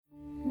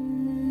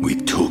We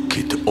took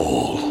it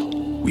all.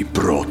 We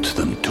brought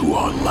them to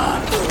our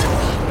land.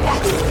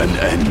 An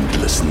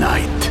endless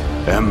night,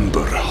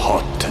 ember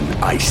hot and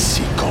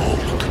icy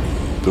cold.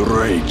 The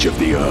rage of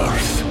the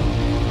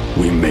earth.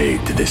 We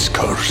made this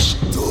curse.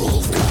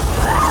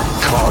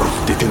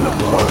 Carved it in the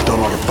blood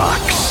on our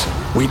backs.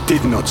 We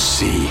did not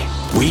see.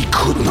 We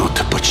could not,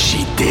 but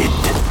she did.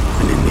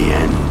 And in the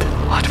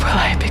end... What will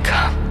I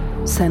become?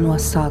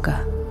 Senua's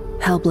Saga.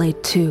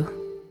 Hellblade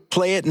 2.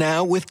 Play it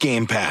now with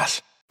Game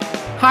Pass.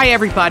 Hi,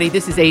 everybody.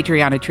 This is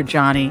Adriana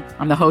Trajani.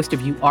 I'm the host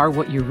of You Are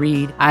What You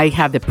Read. I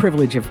have the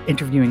privilege of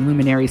interviewing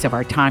luminaries of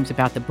our times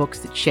about the books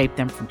that shaped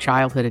them from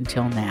childhood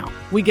until now.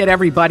 We get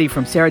everybody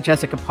from Sarah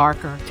Jessica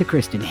Parker to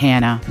Kristen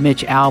Hanna,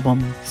 Mitch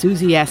Albom,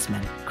 Susie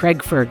Essman,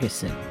 Craig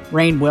Ferguson,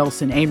 Rainn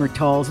Wilson, Amor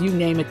Tolls, you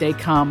name it, they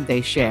come,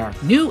 they share.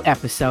 New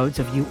episodes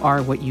of You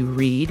Are What You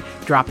Read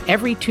drop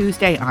every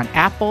Tuesday on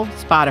Apple,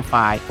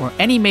 Spotify, or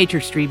any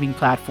major streaming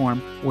platform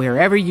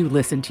wherever you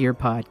listen to your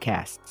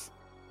podcasts.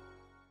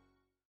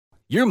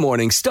 Your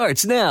morning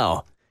starts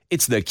now.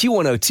 It's the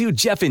Q102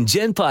 Jeff and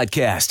Jen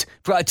podcast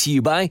brought to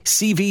you by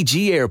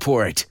CVG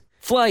Airport.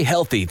 Fly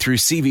healthy through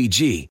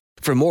CVG.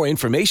 For more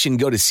information,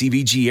 go to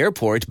CVG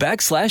Airport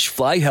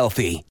 /fly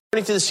healthy.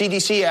 According to the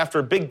CDC, after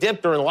a big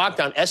dip during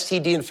lockdown,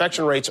 STD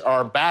infection rates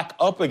are back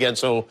up again.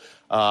 So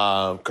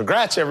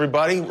congrats,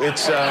 everybody.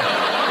 It's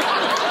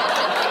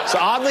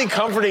oddly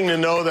comforting to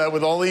know that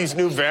with all these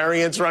new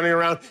variants running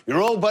around,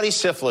 your old buddy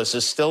syphilis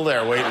is still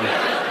there waiting.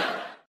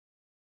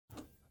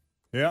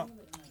 Yeah.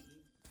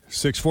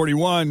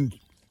 641,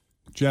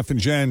 Jeff and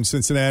Jen,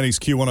 Cincinnati's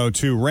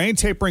Q102. Rain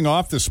tapering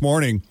off this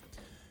morning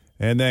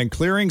and then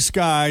clearing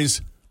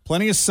skies,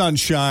 plenty of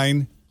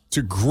sunshine. It's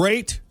a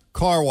great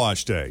car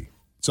wash day.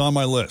 It's on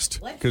my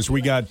list because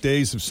we got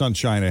days of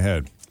sunshine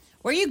ahead.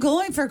 Where are you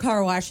going for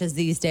car washes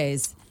these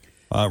days?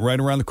 Right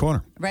around the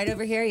corner. Right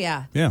over here,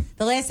 yeah. Yeah.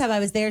 The last time I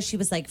was there, she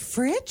was like,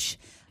 Fritch?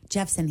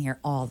 Jeff's in here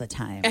all the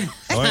time.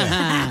 Oh,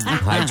 yeah.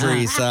 Hi,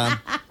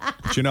 Teresa.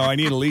 But I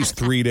need at least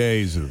 3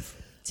 days of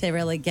to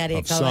really get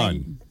it going.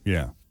 Sun.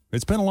 Yeah.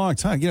 It's been a long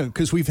time,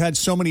 because we've had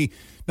so many,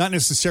 not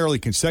necessarily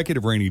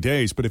consecutive rainy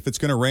days, but if it's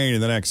going to rain in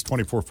the next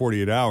 24,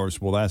 48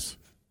 hours, well, that's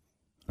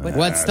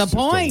what's the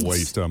point? A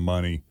waste of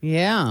money.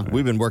 Yeah.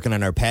 We've been working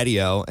on our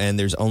patio, and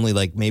there's only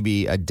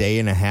maybe a day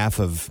and a half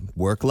of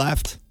work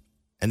left.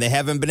 And they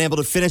haven't been able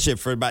to finish it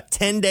for about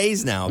 10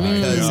 days now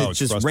because it's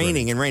just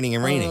raining and raining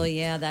and raining. Oh,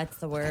 yeah, that's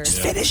the worst.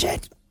 Just finish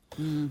it.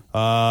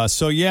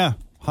 So, yeah.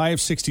 High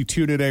of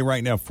 62 today,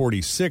 right now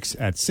 46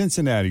 at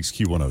Cincinnati's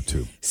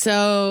Q102.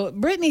 So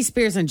Britney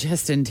Spears and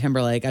Justin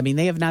Timberlake,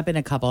 they have not been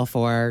a couple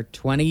for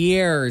 20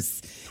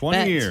 years.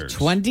 20 years.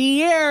 20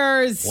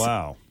 years.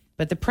 Wow.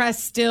 But the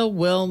press still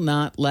will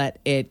not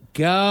let it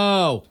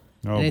go.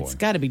 And it's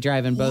got to be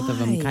driving both of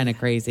them kind of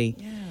crazy.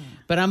 Yeah.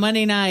 But on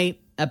Monday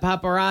night, a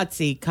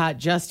paparazzi caught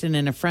Justin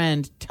and a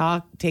friend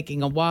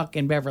taking a walk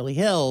in Beverly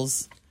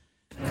Hills.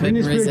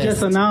 Britney Spears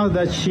just announced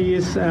that she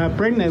is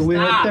pregnant with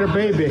her third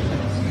baby.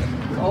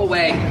 Go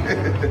away.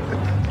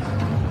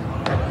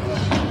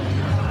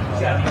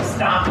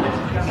 Stop,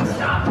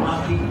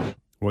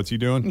 What's he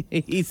doing?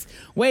 He's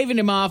waving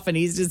him off, and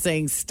he's just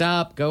saying,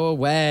 stop, go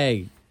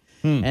away.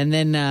 And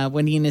then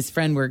when he and his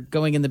friend were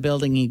going in the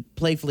building, he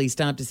playfully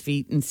stomped his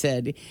feet and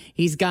said,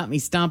 he's got me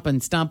stomping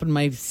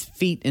my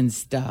feet and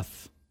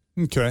stuff.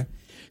 Okay.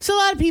 So a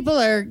lot of people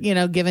are,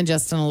 giving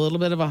Justin a little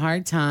bit of a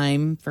hard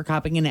time for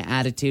copying an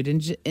attitude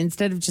and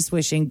instead of just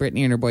wishing Britney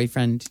and her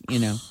boyfriend,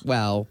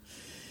 well.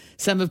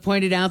 Some have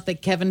pointed out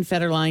that Kevin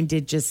Federline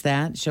did just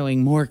that,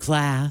 showing more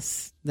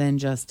class than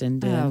Justin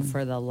did. Oh,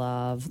 for the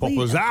love.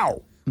 Leave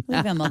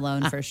him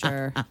alone for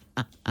sure.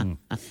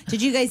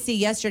 Did you guys see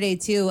yesterday,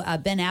 too,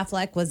 Ben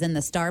Affleck was in the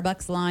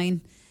Starbucks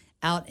line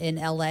out in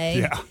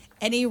L.A.? Yeah.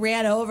 And he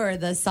ran over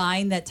the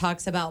sign that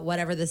talks about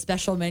whatever the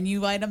special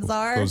menu items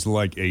are. Those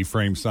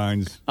A-frame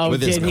signs. Oh,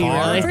 with his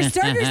car. Really? For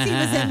starters, he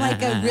was in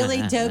a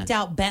really doped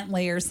out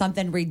Bentley or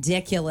something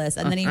ridiculous.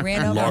 And then he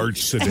ran over.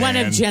 Large sedan. One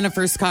of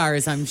Jennifer's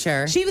cars, I'm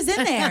sure. She was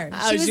in there.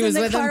 She was in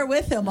the car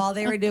with him while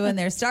they were doing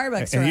their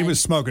Starbucks And run. he was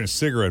smoking a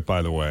cigarette,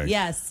 by the way.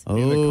 Yes.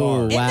 In the car.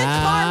 Wow. In the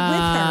car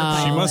with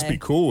her. She must be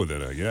cool with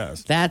it, I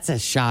guess. That's a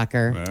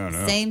shocker. I don't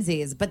know.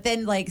 Samesies. But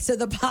then, so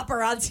the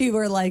paparazzi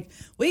were like,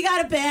 we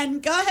got it, Ben.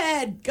 Go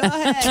ahead.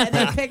 And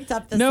they picked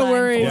up the No sign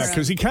worries. for Yeah, him.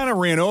 because he kind of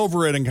ran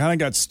over it and kind of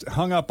got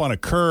hung up on a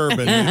curb.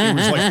 And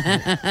it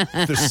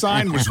was the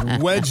sign was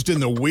wedged in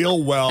the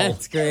wheel well.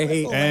 That's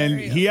great. And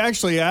he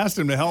actually asked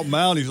him to help him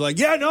out. He's like,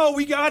 yeah, no,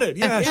 we got it.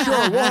 Yeah,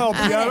 sure, we'll help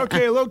you out.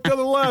 Okay, look to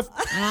the left.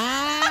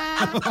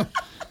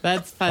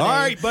 That's funny. All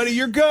right, buddy,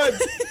 you're good.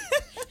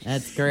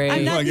 That's great.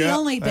 I'm not the yeah,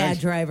 only bad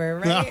thanks. driver,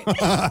 right?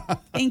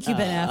 Thank you,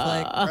 Ben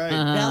Affleck. Right.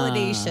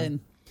 Validation.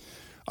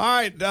 All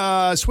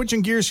right,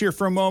 switching gears here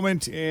for a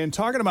moment and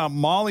talking about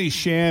Molly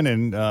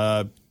Shannon.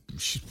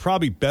 She's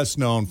probably best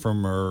known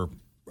from her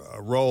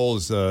role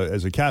as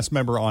a cast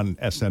member on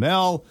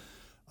SNL.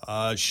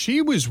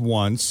 She was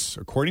once,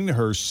 according to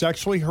her,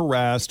 sexually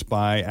harassed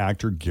by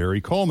actor Gary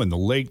Coleman, the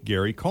late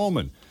Gary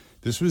Coleman.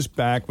 This was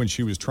back when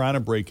she was trying to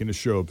break into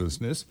show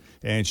business,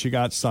 and she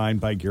got signed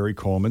by Gary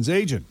Coleman's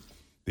agent.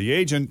 The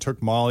agent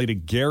took Molly to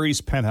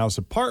Gary's penthouse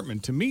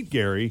apartment to meet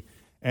Gary,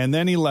 and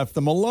then he left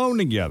them alone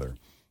together.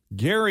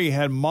 Gary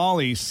had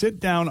Molly sit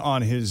down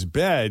on his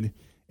bed,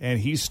 and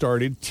he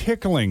started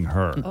tickling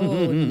her.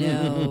 Oh,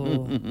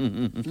 no.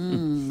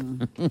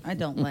 I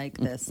don't like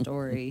this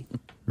story.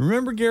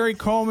 Remember Gary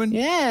Coleman?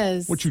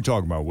 Yes. What you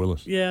talking about,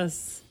 Willis?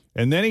 Yes.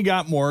 And then he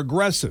got more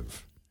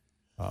aggressive.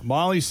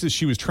 Molly says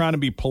she was trying to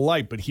be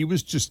polite, but he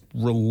was just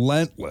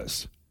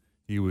relentless.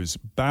 He was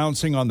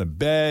bouncing on the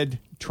bed,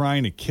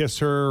 trying to kiss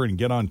her and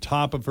get on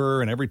top of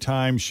her. And every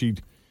time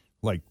she'd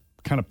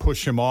kind of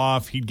push him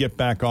off, he'd get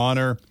back on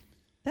her.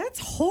 That's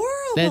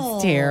horrible.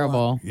 That's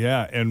terrible.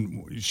 Yeah.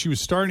 And she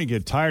was starting to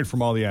get tired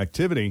from all the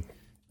activity.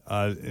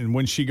 And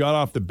when she got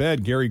off the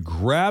bed, Gary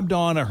grabbed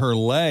onto her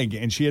leg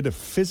and she had to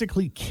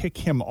physically kick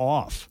him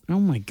off. Oh,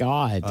 my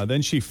God.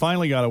 Then she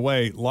finally got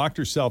away, locked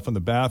herself in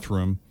the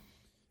bathroom.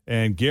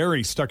 And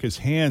Gary stuck his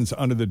hands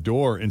under the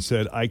door and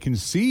said, "I can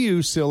see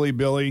you, silly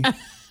Billy."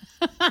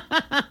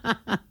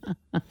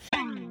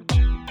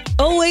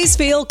 Always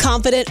feel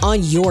confident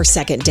on your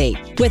second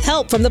date. With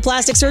help from the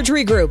Plastic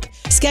Surgery Group.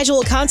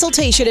 Schedule a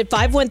consultation at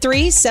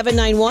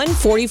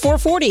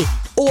 513-791-4440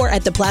 or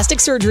at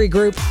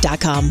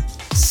theplasticsurgerygroup.com.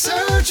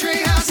 Surgery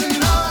has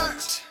an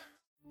art.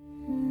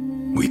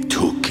 We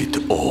took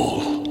it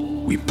all.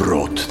 We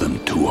brought them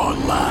to our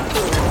land.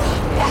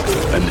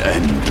 An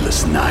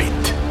endless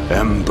night.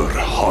 Ember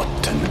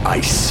hot and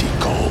icy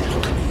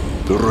cold.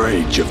 The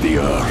rage of the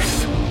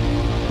earth.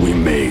 We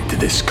made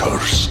this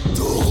curse.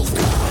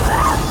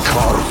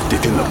 Carved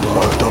it in the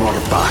blood on our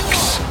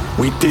backs.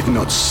 We did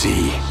not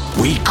see.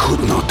 We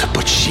could not,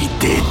 but she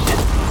did.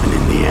 And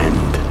in the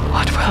end,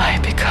 what will I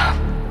become?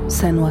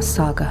 Senua's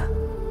Saga.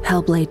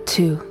 Hellblade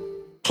 2.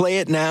 Play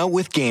it now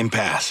with Game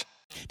Pass.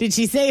 Did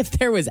she say if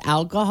there was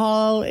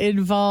alcohol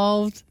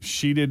involved?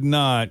 She did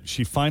not.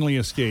 She finally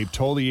escaped,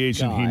 told the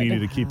agent he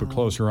needed to keep a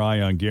closer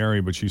eye on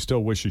Gary, but she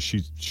still wishes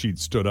she'd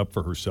stood up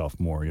for herself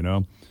more, you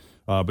know?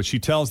 But she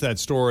tells that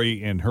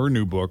story in her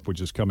new book, which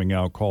is coming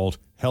out, called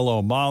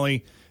Hello,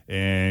 Molly.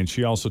 And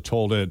she also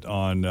told it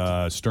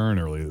on Stern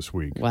earlier this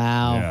week.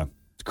 Wow. Yeah.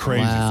 It's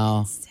crazy.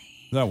 Wow.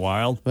 Isn't that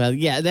wild? Well,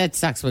 yeah, that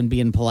sucks when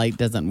being polite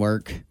doesn't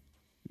work.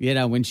 You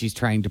know, when she's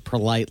trying to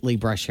politely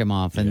brush him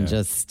off and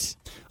just...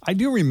 I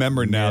do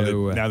remember now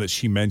that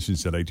she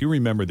mentions it, I do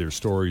remember their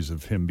stories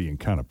of him being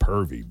kind of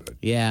pervy. But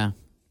Yeah.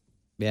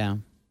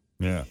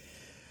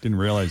 Didn't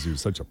realize he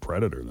was such a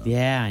predator, though.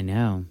 Yeah, I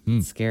know.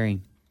 It's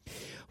scary.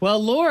 Well,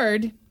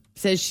 Lorde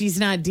says she's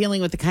not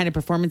dealing with the kind of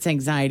performance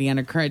anxiety on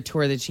her current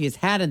tour that she has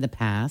had in the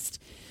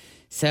past.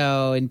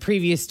 So in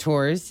previous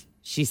tours,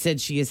 she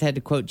said she has had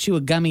to, quote, chew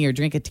a gummy or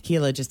drink a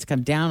tequila just to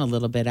come down a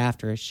little bit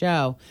after a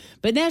show.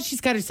 But now she's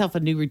got herself a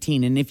new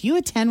routine. And if you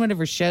attend one of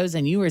her shows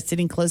and you are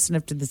sitting close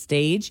enough to the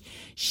stage,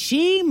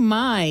 she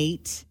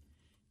might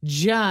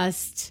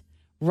just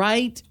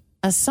write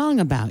a song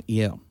about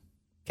you.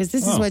 Because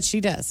this is what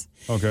she does.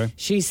 Okay.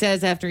 She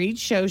says after each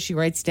show, she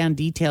writes down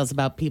details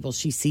about people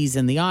she sees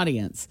in the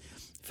audience.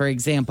 For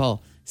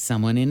example,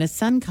 someone in a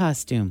sun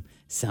costume,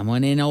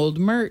 someone in old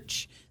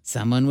merch,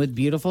 someone with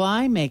beautiful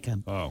eye makeup,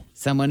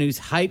 someone who's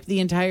hyped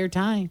the entire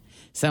time,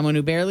 someone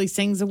who barely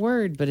sings a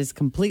word but is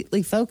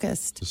completely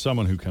focused. So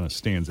someone who kind of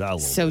stands out a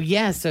little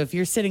bit. So if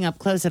you're sitting up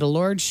close at a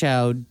Lorde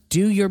show,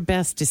 do your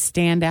best to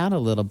stand out a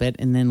little bit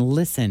and then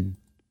listen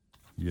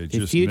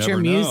to future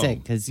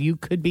music because you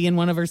could be in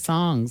one of her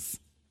songs.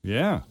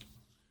 Yeah.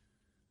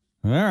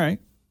 All right.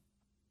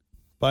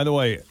 By the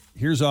way,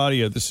 here's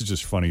audio. This is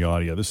just funny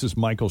audio. This is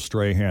Michael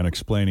Strahan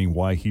explaining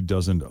why he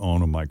doesn't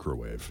own a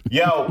microwave.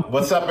 Yo,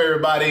 what's up,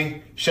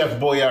 everybody? Chef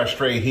Boyar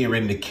Stray here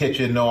in the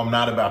kitchen. No, I'm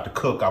not about to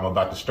cook. I'm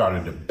about to start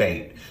a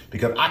debate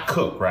because I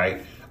cook,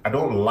 right? I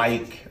don't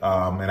like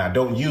and I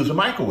don't use a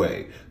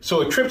microwave.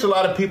 So it trips a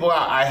lot of people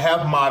out. I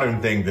have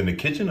modern things in the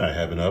kitchen. I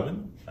have an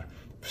oven.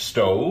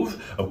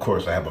 Stove, of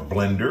course. I have a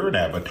blender and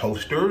I have a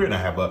toaster and I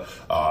have a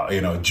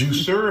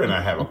juicer and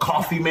I have a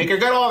coffee maker. I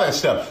got all that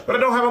stuff, but I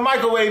don't have a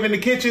microwave in the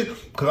kitchen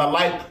because I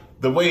like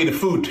the way the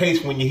food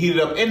tastes when you heat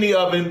it up in the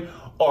oven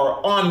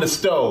or on the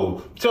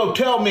stove. So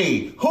tell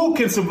me, who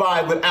can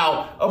survive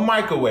without a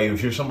microwave?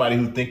 If you're somebody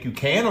who think you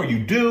can or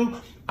you do,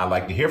 I'd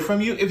like to hear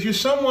from you. If you're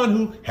someone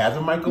who has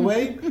a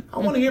microwave, I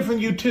want to hear from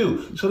you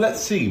too. So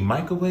let's see,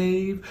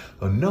 microwave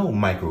or no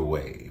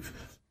microwave?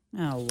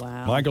 Oh,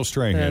 wow. Michael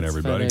Strahan,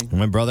 everybody. Funny.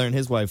 My brother and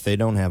his wife, they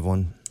don't have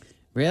one.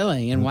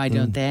 Really? And why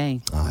don't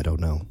they? I don't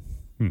know.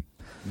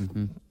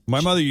 Mm-hmm. My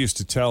mother used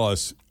to tell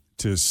us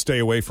to stay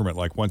away from it.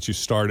 Like once you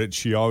start it,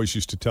 she always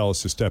used to tell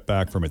us to step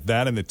back from it.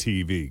 That and the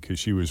TV, because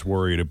she was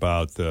worried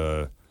about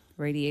the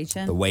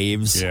radiation, the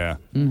waves. Yeah.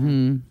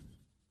 Mm-hmm.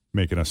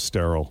 Making us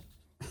sterile.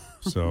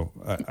 So,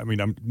 I mean,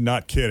 I'm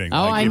not kidding.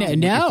 Oh, I know.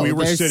 No, if we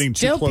were sitting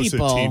too close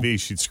people. to the TV,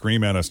 she'd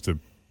scream at us to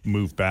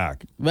move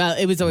back. Well,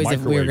 it was always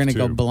if we were going to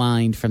go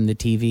blind from the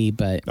TV,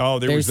 but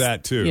there was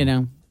that too. You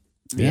know,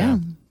 yeah.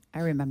 I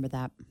remember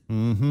that.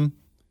 Mm-hmm.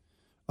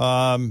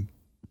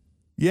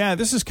 Yeah,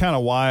 this is kind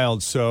of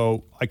wild.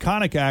 So,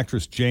 iconic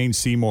actress Jane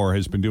Seymour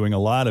has been doing a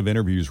lot of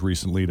interviews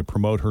recently to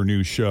promote her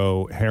new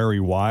show, Harry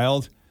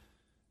Wild.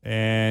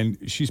 And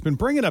she's been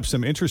bringing up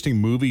some interesting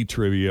movie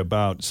trivia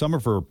about some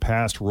of her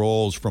past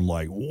roles from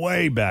like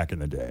way back in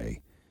the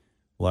day.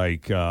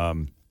 Like,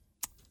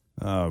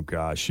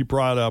 she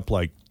brought up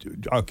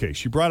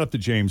the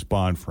James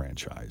Bond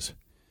franchise.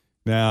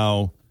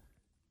 Now,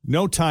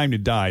 No Time to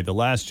Die, the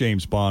last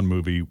James Bond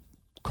movie,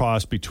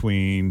 cost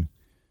between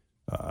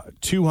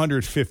 $250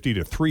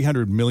 to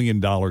 $300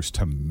 million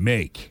to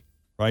make,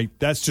 right?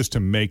 That's just to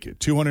make it.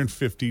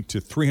 $250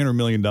 to $300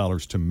 million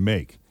to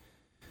make.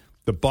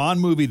 The Bond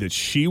movie that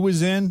she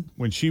was in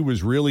when she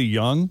was really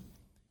young,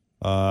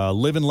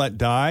 Live and Let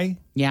Die.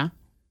 Yeah.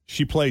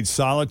 She played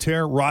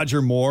Solitaire.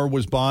 Roger Moore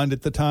was Bond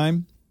at the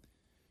time.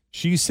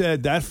 She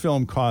said that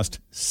film cost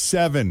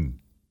 $7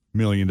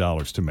 million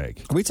to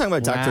make. Are we talking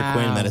about Dr.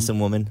 Quinn, Medicine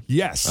Woman?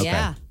 Yes. Okay.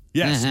 Yeah.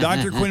 Yes,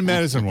 Dr. Quinn,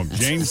 Medicine Woman,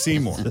 Jane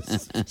Seymour.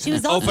 She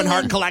was also Open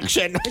Heart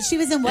Collection. She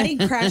was in Wedding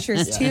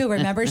Crashers too.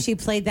 Remember, she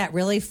played that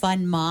really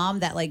fun mom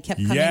that like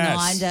kept coming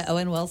on to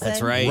Owen Wilson.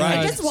 That's right.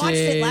 I just watched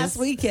it last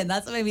weekend.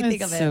 That's what made me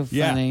think of it. So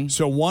funny. Yeah.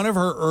 So one of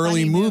her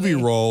early movie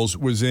roles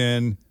was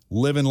in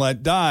Live and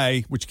Let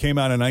Die, which came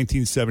out in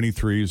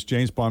 1973. It was a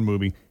James Bond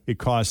movie. It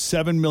cost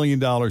 $7 million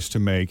to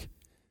make.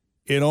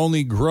 It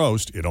only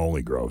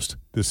grossed.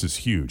 This is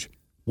huge.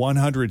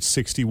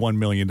 $161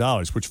 million,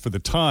 which for the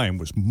time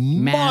was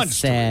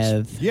monstrous.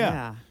 Massive.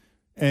 Yeah.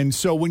 And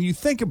so when you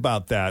think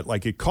about that,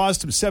 like it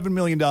cost him $7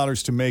 million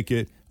to make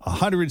it,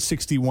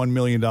 $161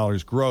 million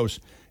gross.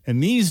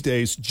 And these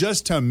days,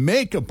 just to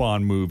make a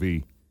Bond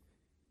movie,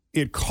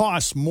 it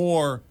costs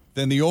more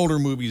than the older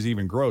movies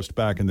even grossed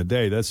back in the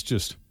day. That's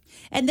just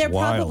And they're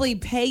wild. probably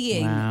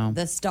paying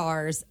the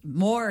stars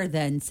more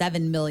than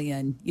 $7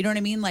 million. You know what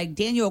I mean? Like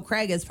Daniel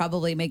Craig is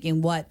probably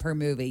making what per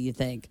movie, you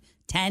think?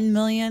 $10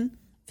 million?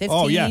 15?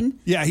 Oh, yeah.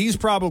 Yeah, he's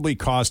probably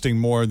costing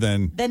more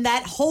than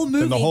that whole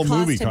movie the whole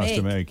movie cost cost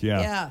to make.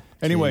 Yeah.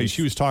 Anyway,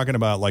 she was talking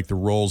about like the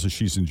roles that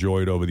she's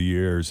enjoyed over the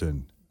years,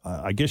 and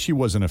I guess she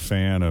wasn't a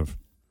fan of.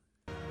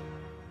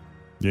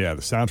 Yeah,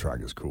 the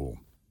soundtrack is cool,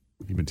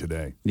 even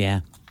today. Yeah.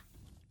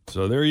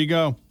 So there you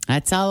go.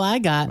 That's all I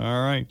got.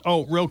 All right.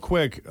 Oh, real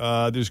quick,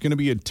 there's going to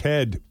be a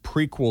Ted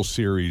prequel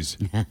series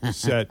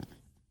set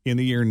in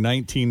the year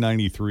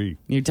 1993.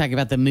 You're talking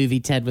about the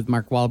movie Ted with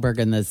Mark Wahlberg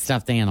and the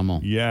stuffed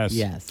animal. Yes.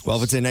 Yes. Well,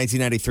 if it's in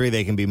 1993,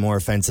 they can be more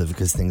offensive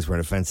because things weren't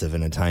offensive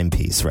in a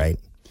timepiece, right?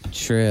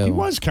 True. He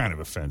was kind of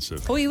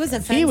offensive. Oh, he was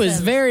offensive. He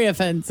was very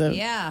offensive.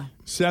 Yeah.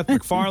 Seth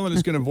MacFarlane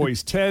is going to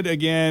voice Ted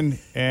again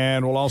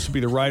and will also be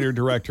the writer,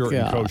 director,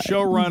 and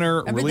co-showrunner.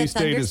 Remember Release the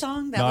date Thunder has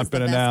song? That not was the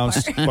been best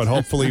announced, part. but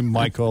hopefully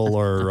Michael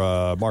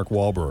or Mark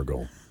Wahlberg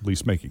will at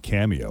least make a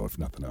cameo, if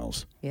nothing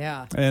else.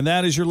 Yeah. And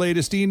that is your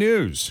latest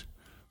E-News.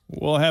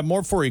 We'll have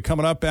more for you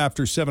coming up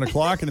after 7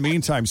 o'clock. In the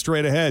meantime,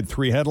 straight ahead,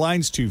 3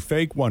 headlines, 2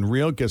 fake, 1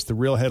 real. Guess the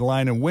real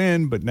headline and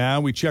win. But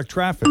now we check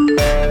traffic.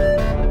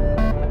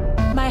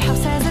 My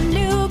house has a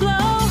new glow.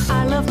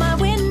 I love my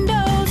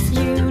windows.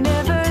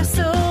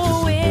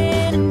 Universal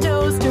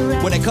Windows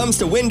Direct. When it comes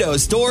to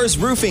windows, doors,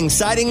 roofing,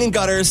 siding, and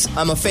gutters,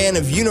 I'm a fan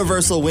of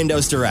Universal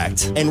Windows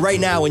Direct. And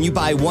right now, when you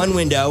buy one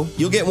window,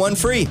 you'll get one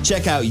free.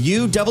 Check out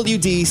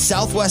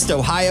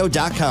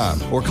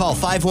uwdsouthwestohio.com or call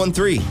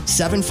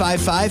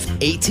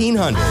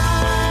 513-755-1800.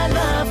 I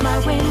love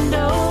my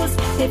windows.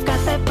 They've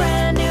got that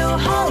brand new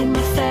home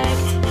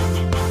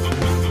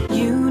effect.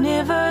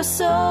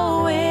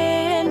 Universal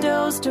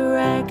Windows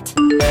Direct.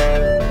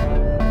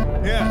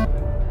 Yeah.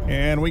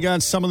 And we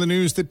got some of the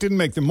news that didn't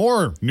make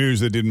more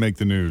news that didn't make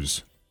the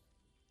news.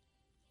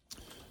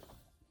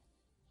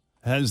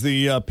 Has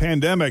the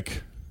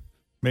pandemic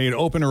made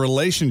open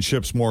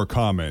relationships more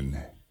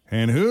common?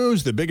 And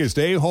who's the biggest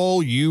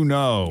a-hole you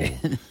know?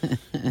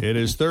 It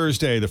is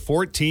Thursday, the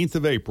 14th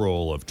of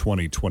April of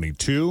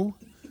 2022.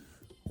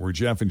 We're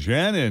Jeff and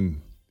Jen,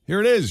 and here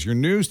it is, your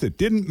news that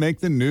didn't make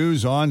the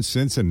news on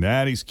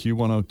Cincinnati's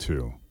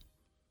Q102.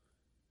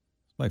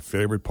 My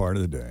favorite part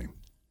of the day.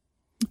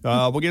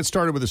 We'll get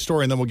started with the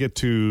story, and then we'll get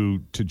to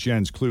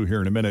Jen's clue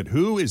here in a minute.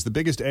 Who is the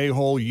biggest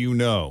a-hole you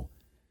know?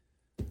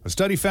 A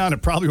study found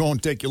it probably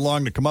won't take you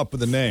long to come up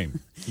with a name.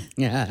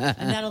 Yeah.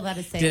 And that'll let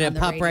us say Did on it the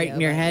pop radio, right in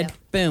your but head? yeah.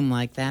 Boom,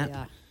 like that.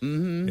 Yeah.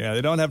 Mm-hmm. Yeah,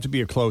 they don't have to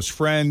be a close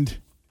friend.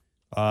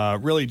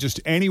 Really, just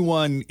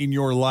anyone in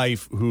your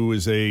life who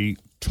is a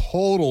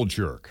total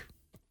jerk.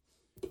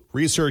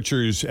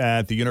 Researchers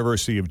at the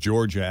University of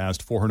Georgia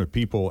asked 400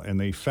 people, and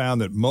they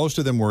found that most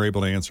of them were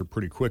able to answer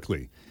pretty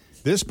quickly.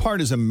 This part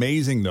is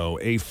amazing, though.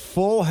 A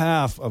full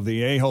half of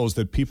the a-holes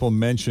that people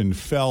mentioned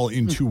fell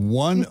into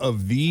one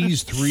of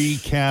these 3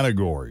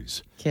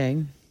 categories.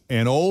 Okay.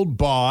 An old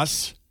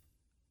boss,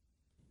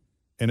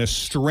 an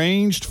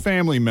estranged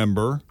family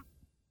member,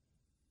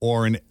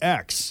 or an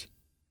ex.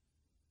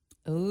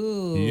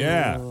 Ooh.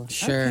 Yeah.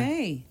 Sure.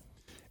 Okay.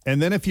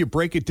 And then if you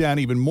break it down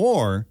even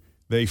more,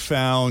 they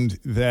found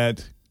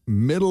that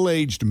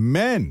middle-aged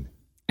men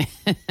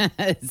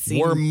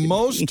were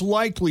most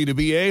likely to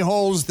be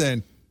a-holes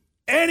than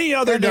any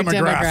other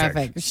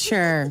demographic.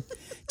 Sure.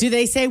 Do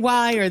they say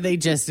why, or they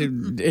just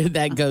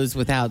that goes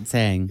without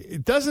saying?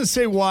 It doesn't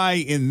say why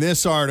in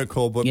this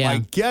article, but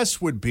my guess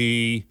would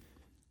be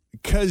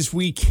because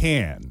we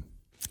can.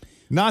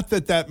 Not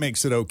that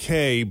makes it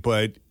okay,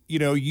 but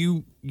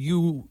you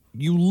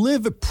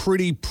live a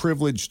pretty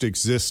privileged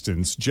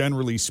existence,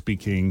 generally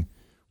speaking,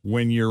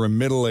 when you're a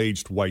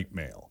middle-aged white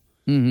male.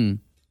 Mm-hmm.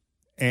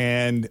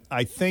 And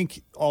I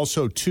think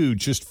also, too,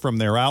 just from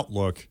their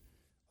outlook,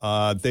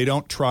 they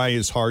don't try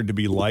as hard to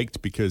be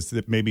liked because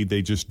maybe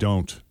they just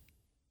don't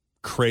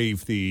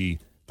crave the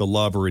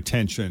love or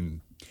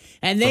attention.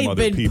 And they've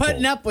been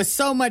putting up with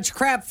so much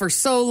crap for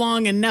so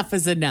long, enough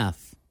is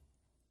enough.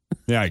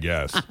 Yeah, I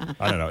guess.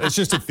 I don't know. It's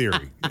just a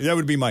theory. That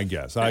would be my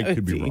guess. I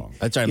could be wrong.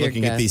 That's right. I'm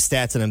looking at these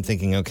stats and I'm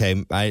thinking,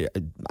 okay,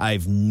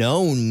 I've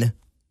known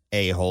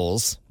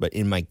a-holes, but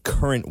in my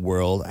current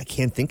world, I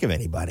can't think of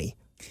anybody.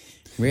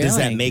 Really? Does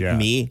that make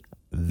me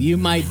you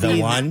might the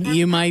be one?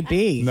 You might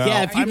be. No.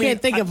 Yeah, if you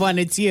can't think of one,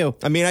 it's you.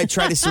 I mean, I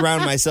try to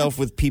surround myself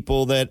with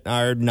people that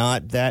are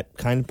not that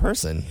kind of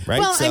person, right?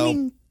 Well,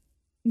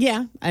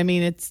 I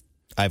mean, it's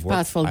I've worked,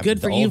 possible.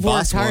 Good for you. You've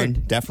worked hard.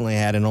 One definitely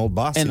had an old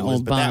boss.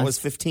 But that was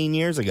 15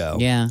 years ago.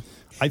 Yeah.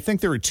 I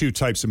think there are two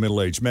types of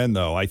middle-aged men,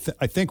 though. I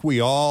think we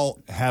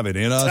all have it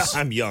in us.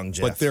 I'm young,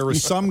 Jeff. But there are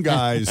some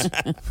guys.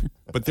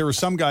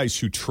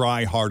 Who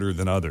try harder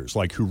than others,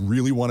 like who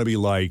really want to be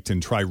liked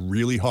and try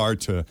really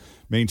hard to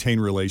maintain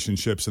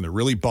relationships, and they're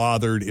really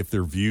bothered if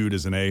they're viewed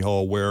as an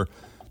a-hole. Where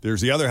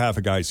there's the other half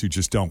of guys who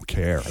just don't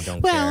care.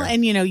 Well,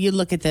 and you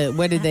look at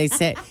what did they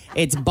say?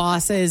 It's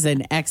bosses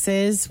and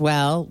exes.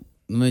 Well,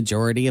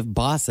 majority of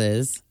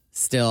bosses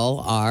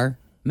still are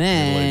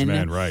men. Middle-aged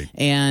men, right.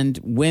 And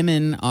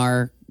women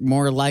are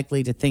more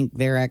likely to think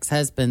their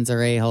ex-husbands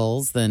are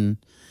a-holes than,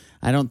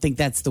 I don't think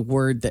that's the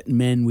word that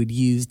men would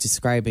use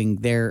describing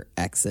their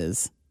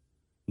exes.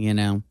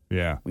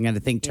 Yeah. We got to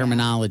think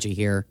terminology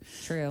here.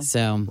 True.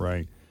 So.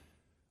 Right.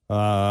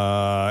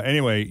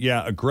 Anyway,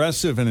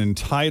 aggressive and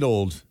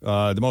entitled,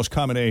 the most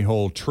common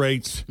a-hole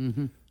traits.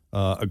 Mm-hmm.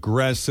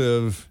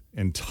 Aggressive,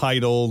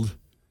 entitled.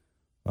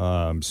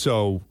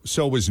 So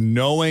was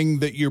knowing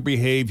that your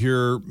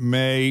behavior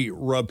may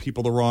rub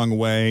people the wrong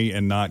way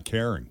and not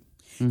caring.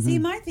 Mm-hmm. See,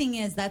 my thing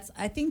is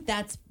I think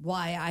that's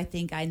why I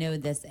think I know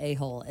this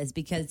a-hole is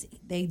because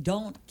they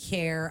don't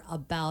care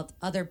about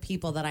other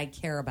people that I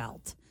care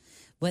about.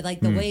 With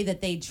like the way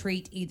that they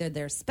treat either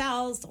their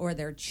spouse or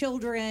their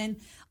children.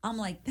 I'm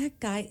like, that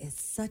guy is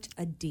such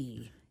a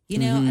D.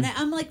 And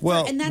I'm like,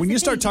 well, and that's when the you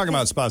thing, start talking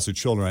because about spouse or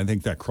children, I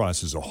think that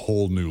crosses a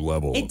whole new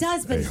level. It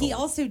does, but he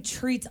a-hole. also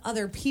treats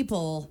other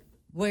people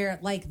where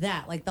like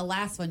that, like the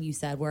last one you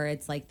said, where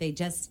it's like they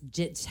just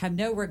have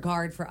no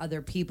regard for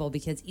other people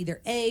because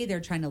either A,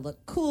 they're trying to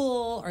look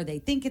cool or they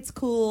think it's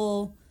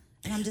cool.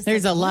 And I'm just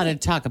There's like, a lot of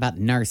talk about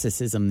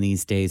narcissism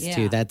these days,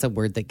 too. Yeah. That's a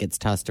word that gets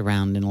tossed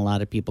around, and a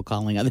lot of people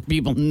calling other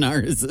people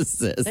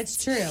narcissists.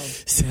 That's true.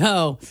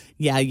 So,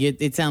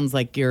 it sounds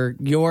like your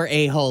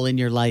a-hole in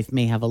your life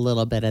may have a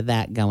little bit of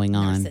that going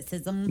on.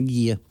 Narcissism.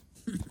 Yeah.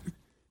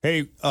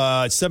 Hey,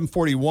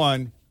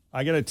 741,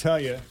 I got to tell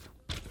you,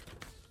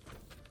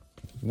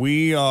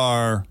 we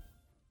are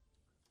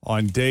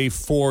on day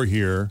 4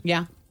 here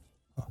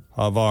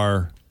of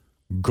our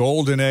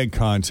golden egg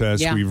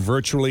contest. Yeah. We've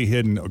virtually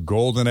hidden a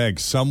golden egg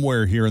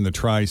somewhere here in the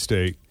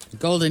tri-state.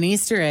 Golden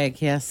Easter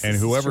egg, yes. And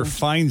whoever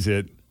finds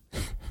it,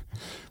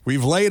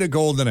 we've laid a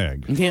golden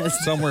egg.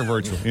 Yes. Somewhere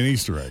virtually, an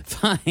Easter egg.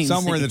 Fine.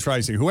 Somewhere in the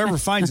tri-state. Whoever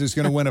finds it is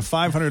going to win a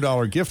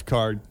 $500 gift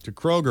card to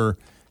Kroger.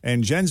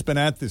 And Jen's been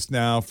at this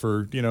now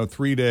for,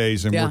 3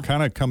 days, and we're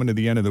kind of coming to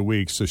the end of the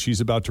week, so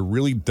she's about to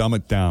really dumb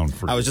it down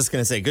for you. I was just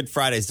going to say, Good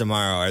Friday's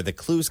tomorrow. Are the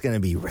clues going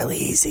to be really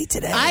easy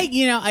today?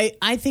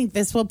 I think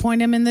this will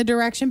point him in the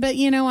direction, but,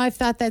 I've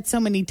thought that so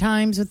many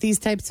times with these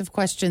types of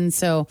questions,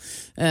 so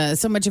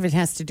much of it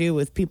has to do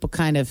with people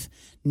kind of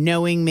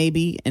knowing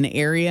maybe an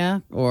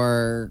area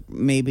or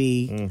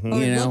maybe, Or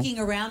looking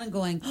around and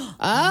going, oh,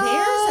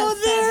 there's a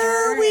feather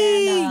there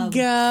we and a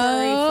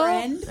go. furry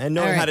friend. And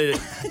knowing how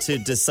to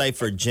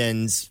decipher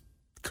Jen's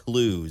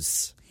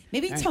clues.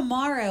 Maybe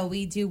tomorrow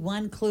we do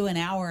one clue an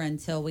hour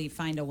until we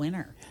find a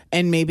winner.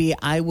 And maybe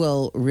I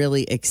will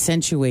really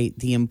accentuate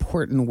the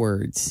important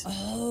words.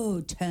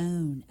 Oh,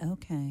 tone.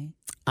 Okay.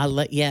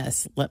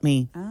 Let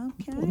me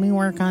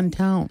work on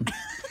tone.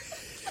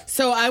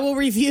 So I will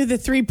review the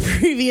 3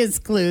 previous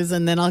clues,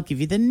 and then I'll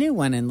give you the new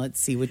one, and let's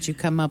see what you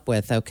come up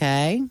with,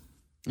 okay?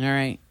 All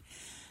right.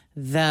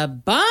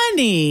 The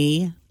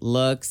bunny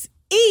looks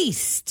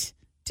east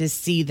to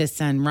see the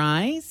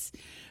sunrise.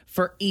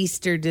 For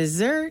Easter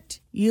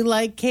dessert, you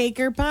like cake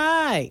or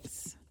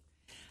pies.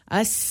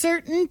 A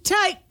certain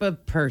type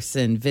of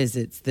person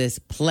visits this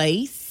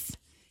place.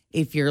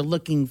 If you're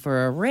looking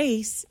for a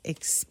race,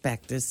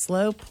 expect a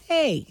slow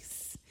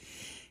pace.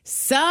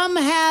 Some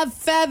have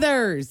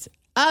feathers.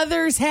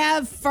 Others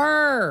have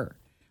fur.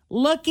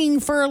 Looking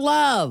for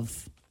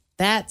love.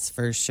 That's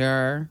for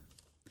sure.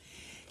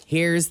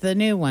 Here's the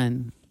new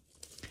one.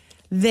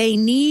 They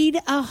need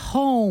a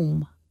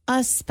home,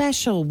 a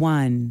special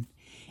one.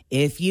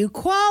 If you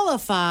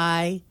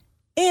qualify,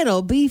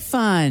 it'll be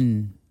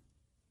fun.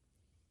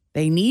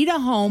 They need a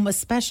home, a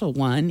special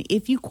one.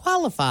 If you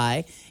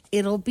qualify,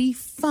 it'll be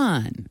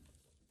fun.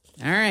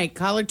 All right,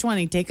 caller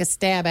 20, take a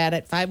stab at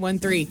it.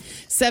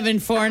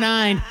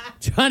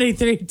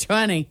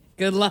 513-749-2320.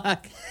 Good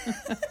luck.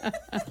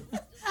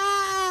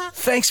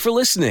 Thanks for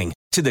listening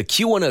to the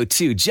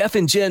Q102 Jeff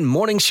and Jen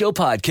Morning Show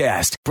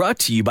podcast, brought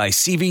to you by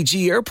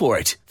CVG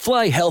Airport.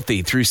 Fly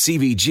healthy through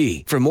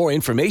CVG. For more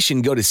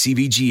information, go to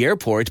CVG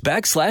Airport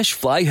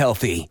 /fly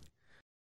healthy.